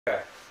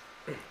Okay.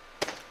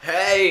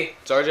 Hey,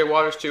 it's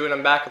RJWaters2 and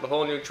I'm back with a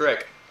whole new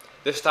trick.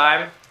 This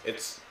time,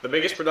 it's the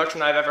biggest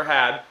production I've ever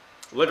had,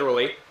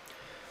 literally.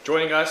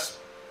 Joining us,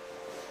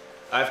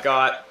 I've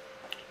got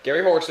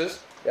Gary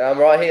Horses. Yeah, I'm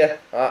right here.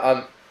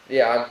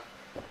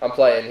 I'm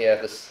playing here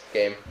this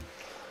game.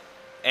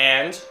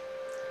 And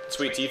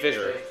Sweet Tea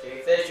Fissure.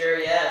 Sweet Tea Fissure,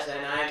 yes,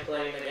 and I'm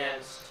playing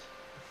against.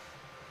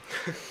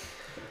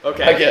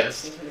 Okay.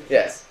 Against.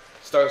 Yes.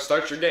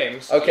 Start your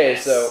games. Okay,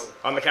 Yes. so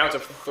On the count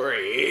of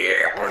 3.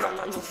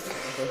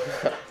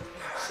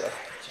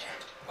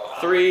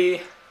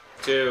 3,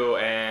 2,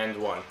 and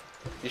 1.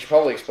 you should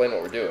probably explain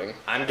what we're doing.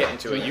 I'm getting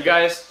to it. You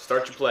guys,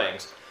 start your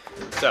playings.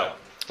 So,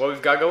 what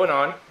we've got going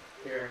on,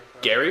 Here.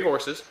 Gary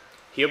Horses.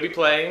 He'll be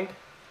playing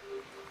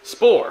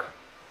Spore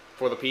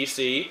for the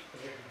PC.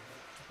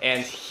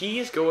 And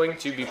he's going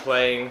to be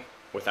playing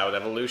without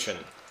evolution.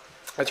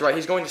 That's right,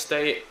 he's going to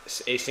stay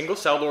a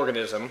single-celled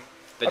organism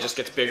that just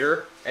gets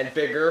bigger and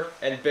bigger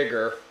and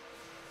bigger.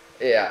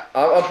 Yeah,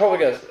 I'm probably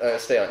gonna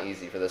stay on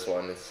easy for this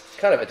one. It's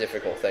kind of a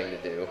difficult thing to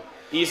do.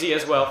 Easy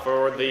as well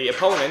for the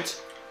opponent.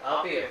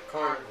 I'll be a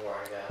carnivore,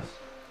 I guess.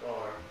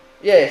 Or.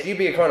 Yeah, if you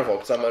be a carnivore,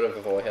 because I'm out of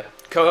herbivore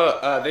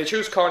here. They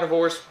choose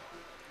carnivores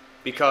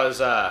because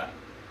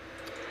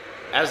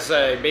as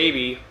a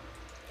baby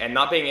and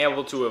not being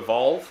able to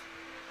evolve,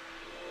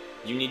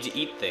 you need to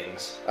eat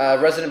things.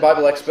 Resident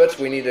Bible experts,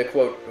 we need to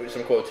quote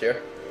some quotes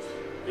here.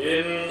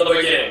 In the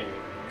beginning,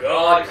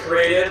 God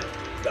created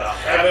the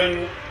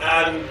heaven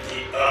and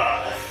the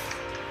earth.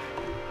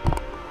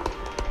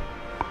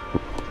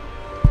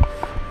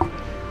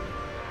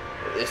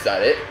 Is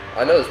that it?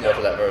 I know there's more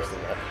to that verse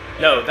than that.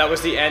 No, that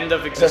was the end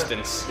of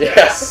existence.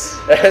 Yes,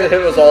 and it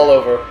was all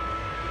over.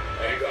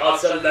 And God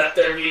said, "Let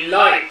there be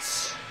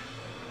light."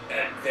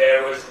 And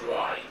there was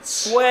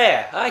light.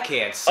 Where? I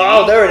can't see.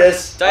 Oh, there it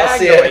is. I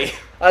see Diagonally. it.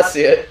 I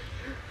see it.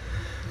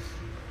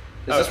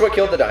 Is this Oh. what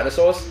killed the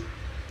dinosaurs?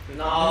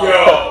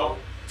 No,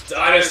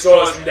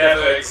 dinosaurs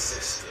never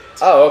existed.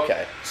 Oh,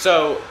 okay.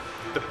 So,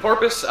 the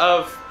purpose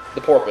of The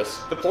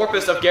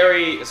porpoise.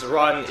 Gary's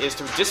run is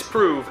to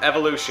disprove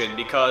evolution,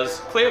 because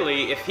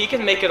clearly, if he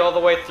can make it all the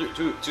way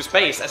through to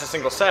space as a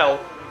single cell,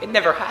 it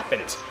never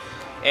happened.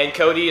 And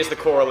Cody is the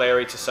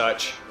corollary to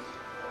such,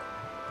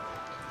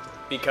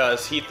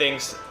 because he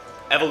thinks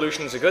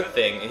evolution is a good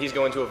thing, and he's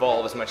going to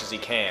evolve as much as he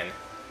can.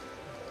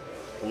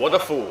 What a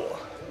fool.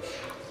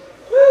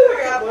 Woo, I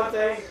got one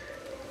thing.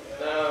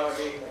 No, I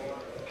mean,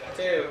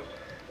 2.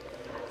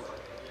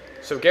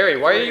 So Gary,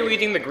 why are you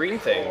eating the green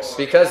things?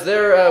 Because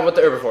they're what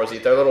the herbivores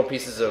eat. They're little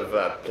pieces of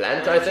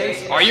plant, I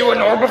think. Are you an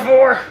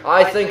herbivore?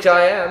 I think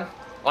I am.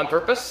 On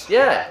purpose?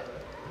 Yeah.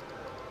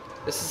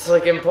 This is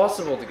like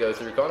impossible to go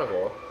through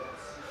carnivore.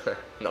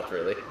 Not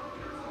really.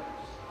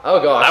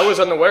 Oh gosh. I was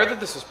unaware that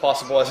this was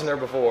possible as an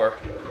herbivore.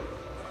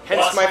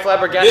 Hence What? my This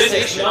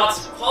flabbergastation. is not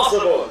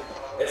possible.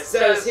 It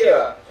says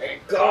here, and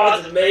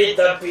God made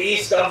the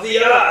beast of the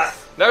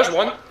earth. There's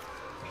one.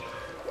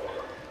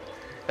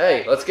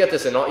 Hey, let's get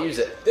this and not use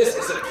it. This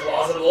isn't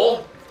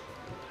plausible.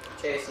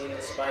 Chasing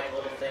the spike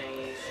little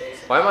thingies.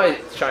 Chasing. Why am I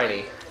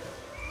shiny?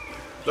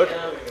 Look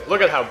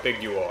at how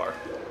big you are.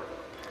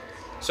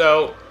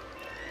 So,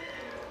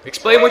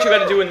 explain what you got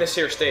to do in this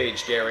here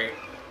stage, Gary.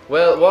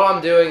 Well, what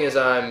I'm doing is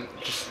I'm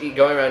just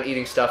going around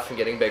eating stuff and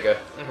getting bigger.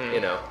 Mhm. You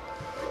know,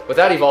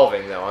 without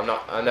evolving though.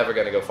 I'm never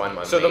gonna go find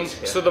my So mate.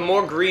 so the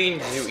more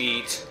greens you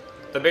eat,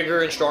 the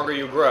bigger and stronger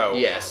you grow.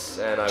 Yes,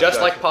 and I've Just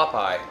got- like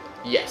Popeye.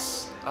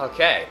 yes.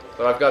 Okay.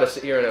 But I've got to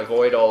sit here and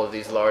avoid all of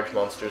these large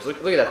monsters. Look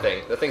at that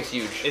thing. That thing's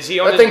huge. Is he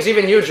on That his- thing's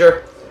even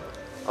huger.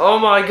 Oh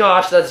my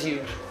gosh, that's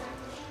huge.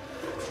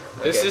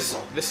 This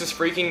Okay. is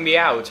freaking me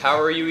out. How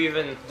are you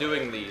even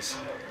doing these?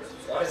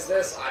 What is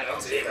this? I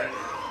don't even.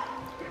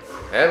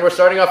 And we're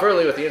starting off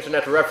early with the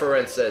internet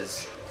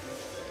references.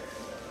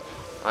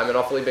 I'm an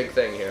awfully big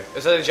thing here.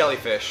 Is that a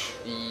jellyfish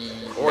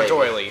or a Maybe.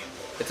 doily?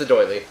 It's a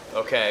doily.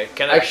 Okay.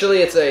 Can I?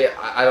 Actually, it's a.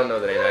 I don't know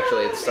the name.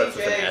 Actually, it starts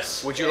with an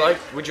S. Would you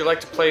like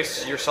to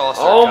place your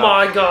saucer Oh cup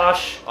my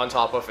gosh! on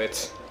top of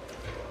it?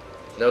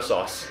 No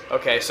sauce.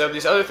 Okay. So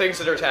these other things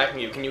that are attacking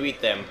you, can you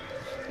eat them?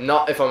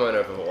 Not if I'm an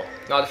herbivore.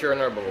 Not if you're an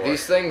herbivore.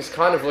 These things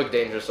kind of look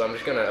dangerous, so I'm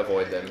just gonna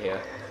avoid them here.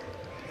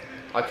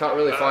 I can't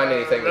really find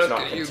anything that's Look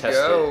not at you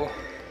contested. go.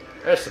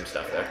 There's some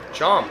stuff there.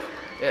 Chomp.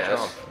 Yeah,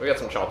 Chomp. we got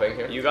some chopping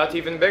here. You got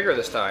even bigger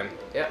this time.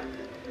 Yeah,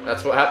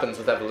 that's what happens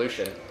with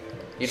evolution.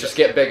 You just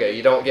get bigger.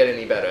 You don't get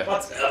any better.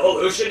 But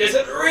evolution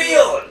isn't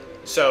real.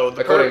 So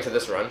According to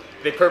this run,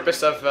 the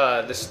purpose of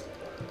this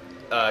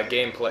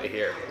gameplay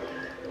here,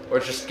 we're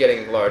just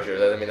getting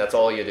larger. I mean, that's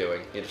all you're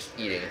doing. You're just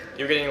eating.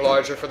 you're getting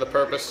larger for the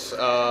purpose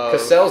of.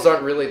 Because cells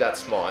aren't really that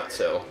smart,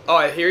 so. Oh,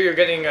 I hear you're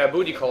getting a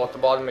booty call at the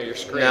bottom of your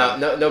screen.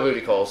 No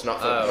booty calls. Not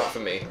Oh. for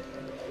me.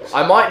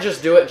 I might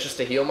just do it just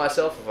to heal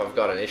myself if I've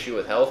got an issue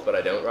with health, but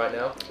I don't right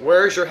now.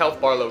 Where is your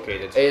health bar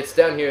located? It's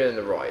down here in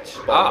the right,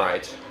 bottom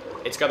right.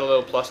 It's got a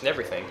little plus and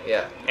everything.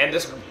 Yeah. And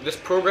this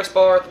progress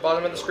bar at the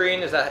bottom of the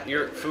screen, is that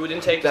your food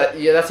intake?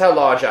 Yeah, that's how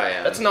large I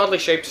am. That's an oddly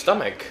shaped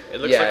stomach. It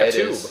looks yeah, like a it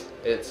tube. is.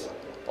 It's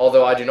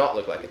Although I do not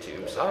look like a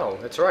tube. So. Oh,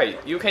 that's right.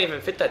 You can't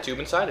even fit that tube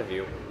inside of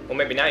you. Well,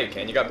 maybe now you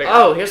can. You got bigger.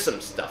 Oh, here's some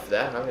stuff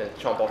there. I'm gonna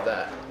chomp off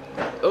that.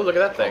 Oh, look at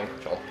that thing.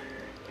 Chomp.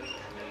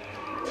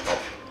 Chomp.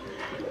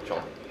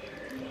 Chomp.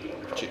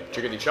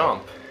 Chickadee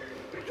chomp.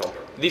 Chomp.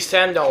 These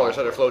sand dollars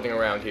that are floating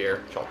around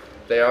here. Chomp.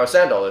 They are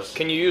sand dollars.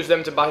 Can you use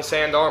them to buy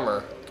sand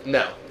armor?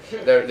 No.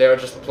 They're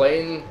just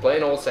plain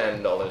old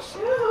sand dollars.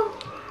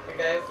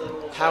 Okay, so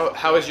we'll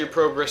How is your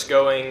progress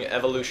going,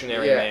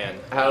 evolutionary man?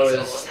 How He's is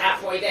almost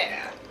halfway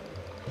there.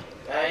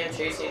 I am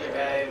chasing a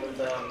guy with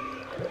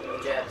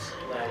jets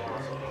that I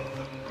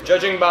lost.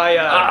 Judging by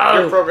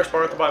your progress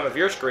bar at the bottom of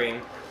your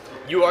screen,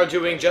 you are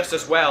doing just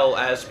as well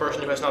as the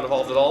person who has not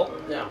evolved at all.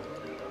 No.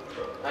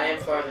 I am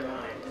farther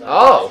behind. So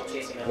Oh, I'm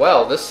chasing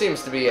well, this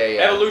seems to be a...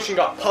 Evolution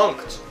got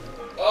punked.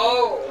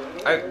 Oh!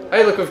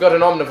 Hey, look, we've got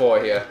an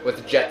omnivore here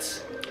with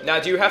jets. Now,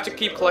 do you have to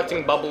keep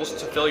collecting bubbles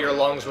to fill your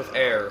lungs with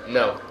air?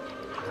 No.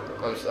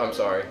 I'm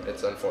sorry.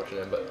 It's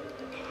unfortunate,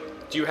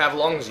 but... Do you have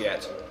lungs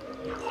yet?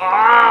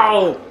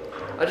 Ow!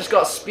 I just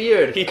got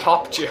speared. He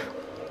popped you.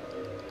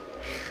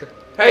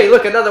 Hey,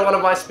 look, another one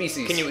of my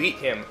species. Can you eat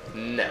him?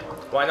 No.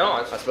 Why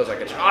not? I suppose I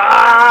could...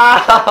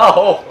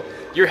 Ow!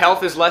 Your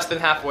health is less than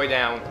halfway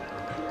down.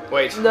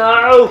 Wait.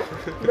 No!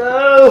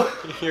 No!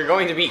 You're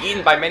going to be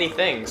eaten by many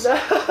things. No!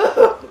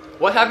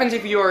 What happens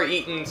if you are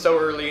eaten so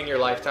early in your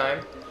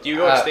lifetime? Do you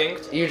go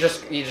extinct? You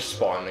just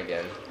spawn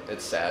again.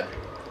 It's sad.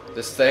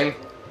 This thing.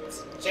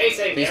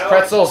 Chasing These you.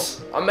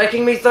 pretzels are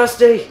making me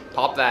thirsty.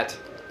 Pop that.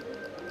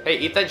 Hey,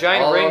 eat that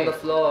giant All ring. on the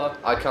floor.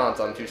 I can't.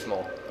 I'm too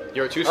small.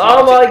 You're too small.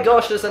 Oh my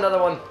gosh! There's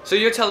another one. So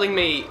you're telling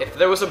me if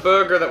there was a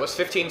burger that was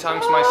 15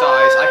 times my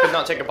size, I could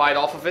not take a bite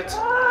off of it?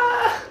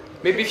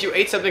 Maybe if you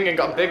ate something and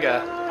got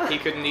bigger, he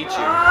couldn't eat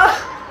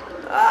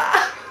you.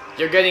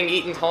 You're getting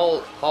eaten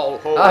whole.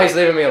 Ah, he's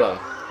leaving me alone.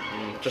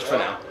 Just for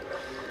now.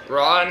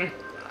 Run.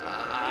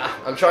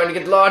 I'm trying to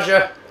get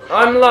larger.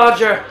 I'm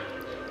larger.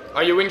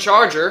 Are you in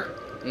Charger?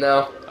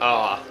 No.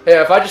 Ah.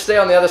 Here, if I just stay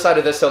on the other side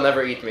of this, he'll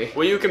never eat me.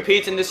 Will you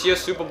compete in this year's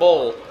Super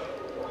Bowl?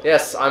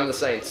 Yes, I'm the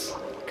Saints.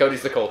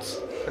 Cody's the Colts.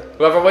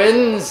 Whoever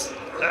wins.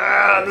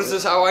 Ah, this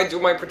is how I do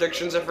my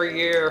predictions every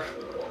year.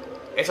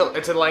 It's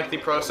a lengthy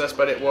process,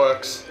 but it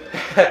works.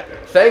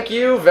 Thank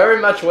you very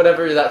much,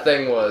 whatever that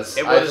thing was.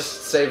 It I was-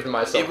 just saved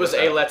myself. It was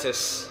with a that.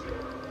 lettuce.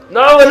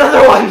 No,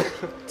 another one.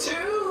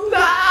 Two!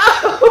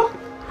 No.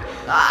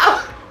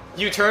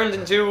 You turned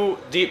into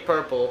deep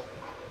purple.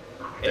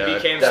 It Da,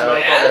 became da,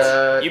 smoke.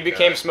 da, You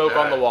became smoke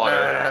on the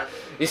water.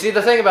 You see,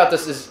 the thing about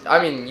this is,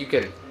 I mean, you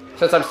can,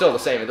 since I'm still the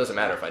same, it doesn't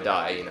matter if I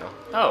die, you know.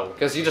 Oh,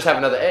 Because you just have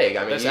another egg.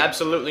 I mean, there's you,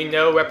 absolutely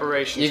no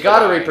reparations. you for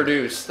gotta dying.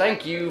 reproduce.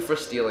 Thank you for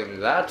stealing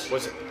that.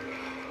 Was it?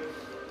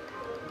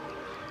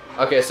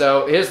 Okay,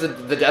 so here's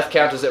the death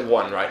count is at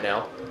 1 right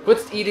now.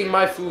 Quit eating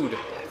my food.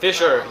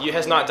 Fissure, you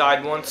has not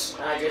died once.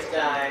 I just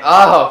died.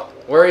 Oh,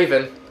 we're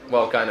even.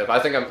 Well, kind of. I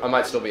think I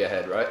might still be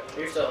ahead, right?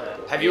 You're still ahead.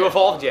 Have you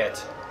evolved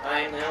yet?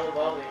 I am now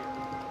evolving.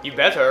 You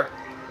better.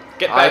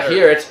 Get I better.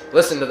 hear it.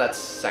 Listen to that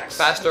sex.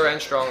 Faster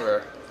and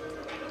stronger.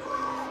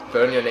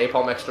 Burn your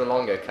napalm extra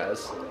longer,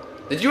 cuz.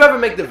 Did you ever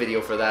make the video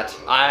for that?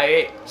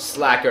 I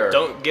Slacker.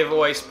 don't give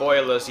away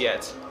spoilers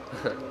yet.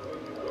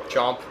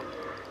 Chomp.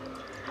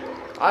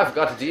 I've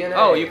got DNA.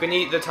 Oh, you can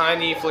eat the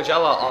tiny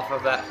flagella off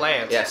of that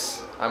plant.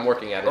 Yes, I'm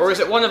working at it. Or is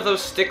it one of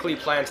those stickly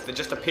plants that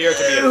just appear to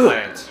be a Ew.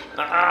 plant?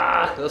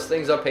 Ah! Those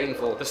things are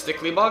painful. The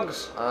stickly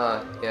bugs?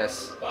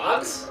 Yes.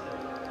 Bugs?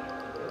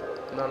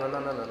 No, no, no,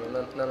 no, no,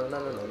 no, no, no, no, no,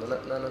 no,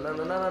 no, no, no,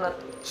 no, no, no.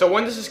 So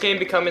when does this game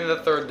become in the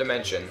third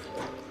dimension?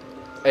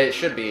 It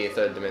should be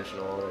third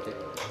dimensional already.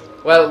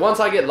 Well, once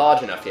I get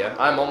large enough, yeah,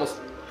 I'm almost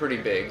pretty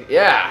big.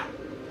 Yeah.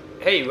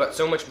 Hey, you got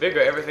so much bigger,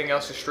 everything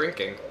else is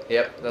shrinking.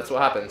 Yep, that's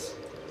what happens.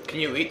 Can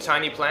you eat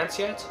tiny plants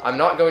yet? I'm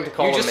not going to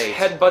call You a just mate.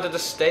 headbutted a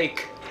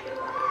steak.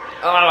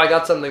 Oh, I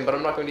got something, but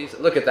I'm not going to use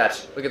it. Look at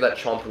that. Look at that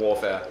chomp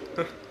warfare.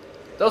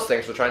 Those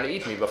things were trying to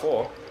eat me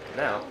before.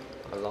 Now,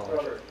 I'm large.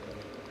 Robert,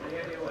 any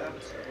idea what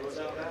happened to it? Was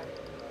out back?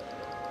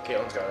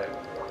 Caitlin's got it.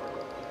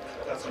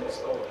 I thought somebody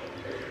stole it.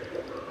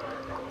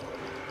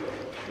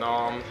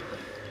 Nom.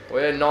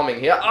 We're nomming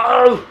here.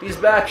 Oh, he's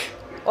back.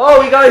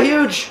 Oh, he got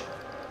huge.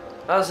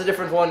 That was a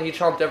different one. He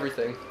chomped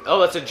everything. Oh,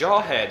 that's a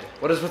jawhead.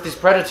 What is with these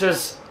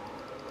predators?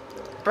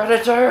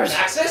 Predators!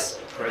 Axis?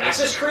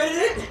 Axis created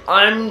it?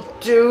 I'm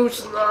too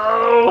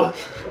slow.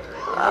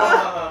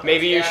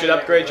 Maybe you should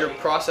upgrade your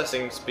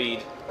processing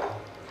speed.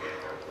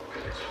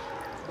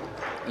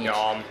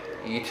 Nom.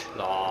 Eat.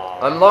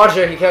 Nom. I'm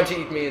larger. He can't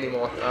eat me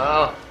anymore.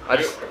 Oh, I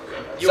just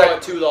You are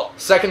too low.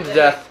 second to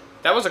death.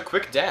 That was a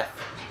quick death.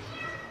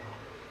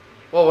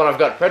 Well, when I've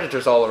got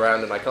predators all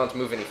around and I can't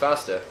move any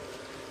faster.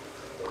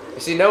 You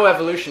see, no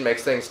evolution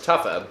makes things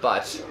tougher,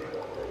 but...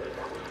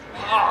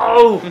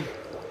 Oh!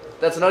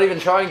 That's not even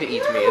trying to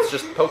eat me, it's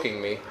just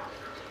poking me.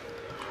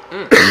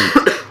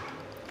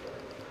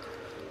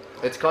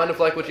 It's kind of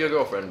like what your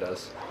girlfriend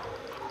does.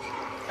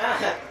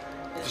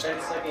 It's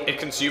been sucking. It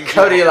consumes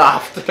Cody you.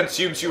 laughed. It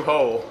consumes you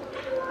whole.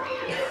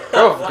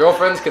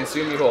 Girlfriends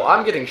consume you whole.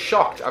 I'm getting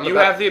shocked. You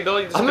have the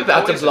ability to I'm spit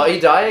about to poison. bloody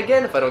die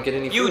again if I don't get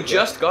any food. You yet.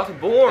 just got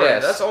born.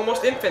 Yes. That's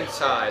almost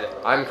infanticide.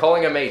 I'm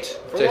calling a mate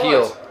For to what?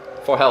 heal.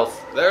 For health.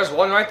 There's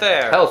one right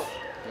there. Health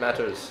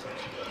matters.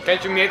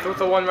 Can't you mate with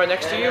the one right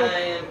next to And you? I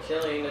am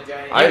killing a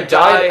giant. I You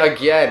died died-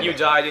 again. You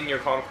died in your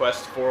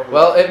conquest for.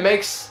 Well, it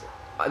makes...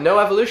 No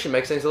evolution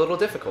makes things a little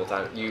difficult.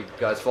 You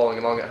guys following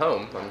along at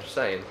home, I'm just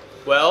saying.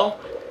 Well,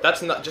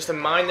 that's not just a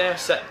minor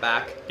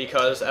setback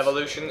because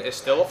evolution is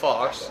still a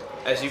farce,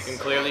 as you can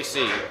clearly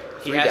see.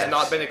 He Three has deaths.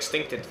 not been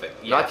extincted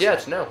yet. Not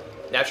yet, no.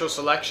 Natural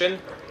selection.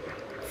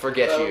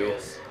 Forget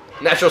Bogus.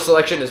 you. Natural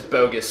selection is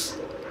bogus.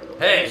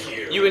 Thank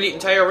you. You can eat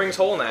entire rings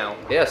whole now.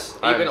 Yes,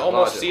 You can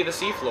almost larger. see the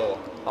seafloor.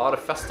 Harder,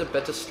 faster,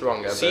 better,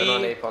 stronger. Burn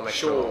on ape on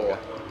Seashore.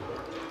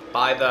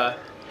 By the.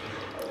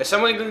 Is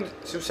someone going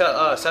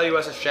to sell you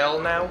as a shell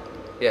now?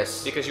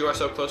 Yes. Because you are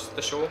so close to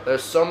the shore?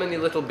 There's so many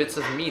little bits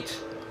of meat,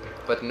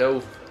 but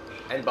no...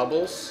 And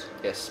bubbles?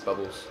 Yes,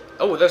 bubbles.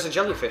 Oh, there's a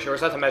jellyfish, or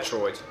is that a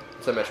Metroid?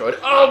 It's a Metroid.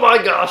 Oh my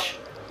gosh!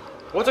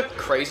 What a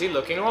crazy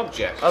looking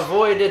object.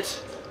 Avoid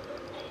it!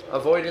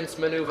 Avoidance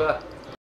maneuver.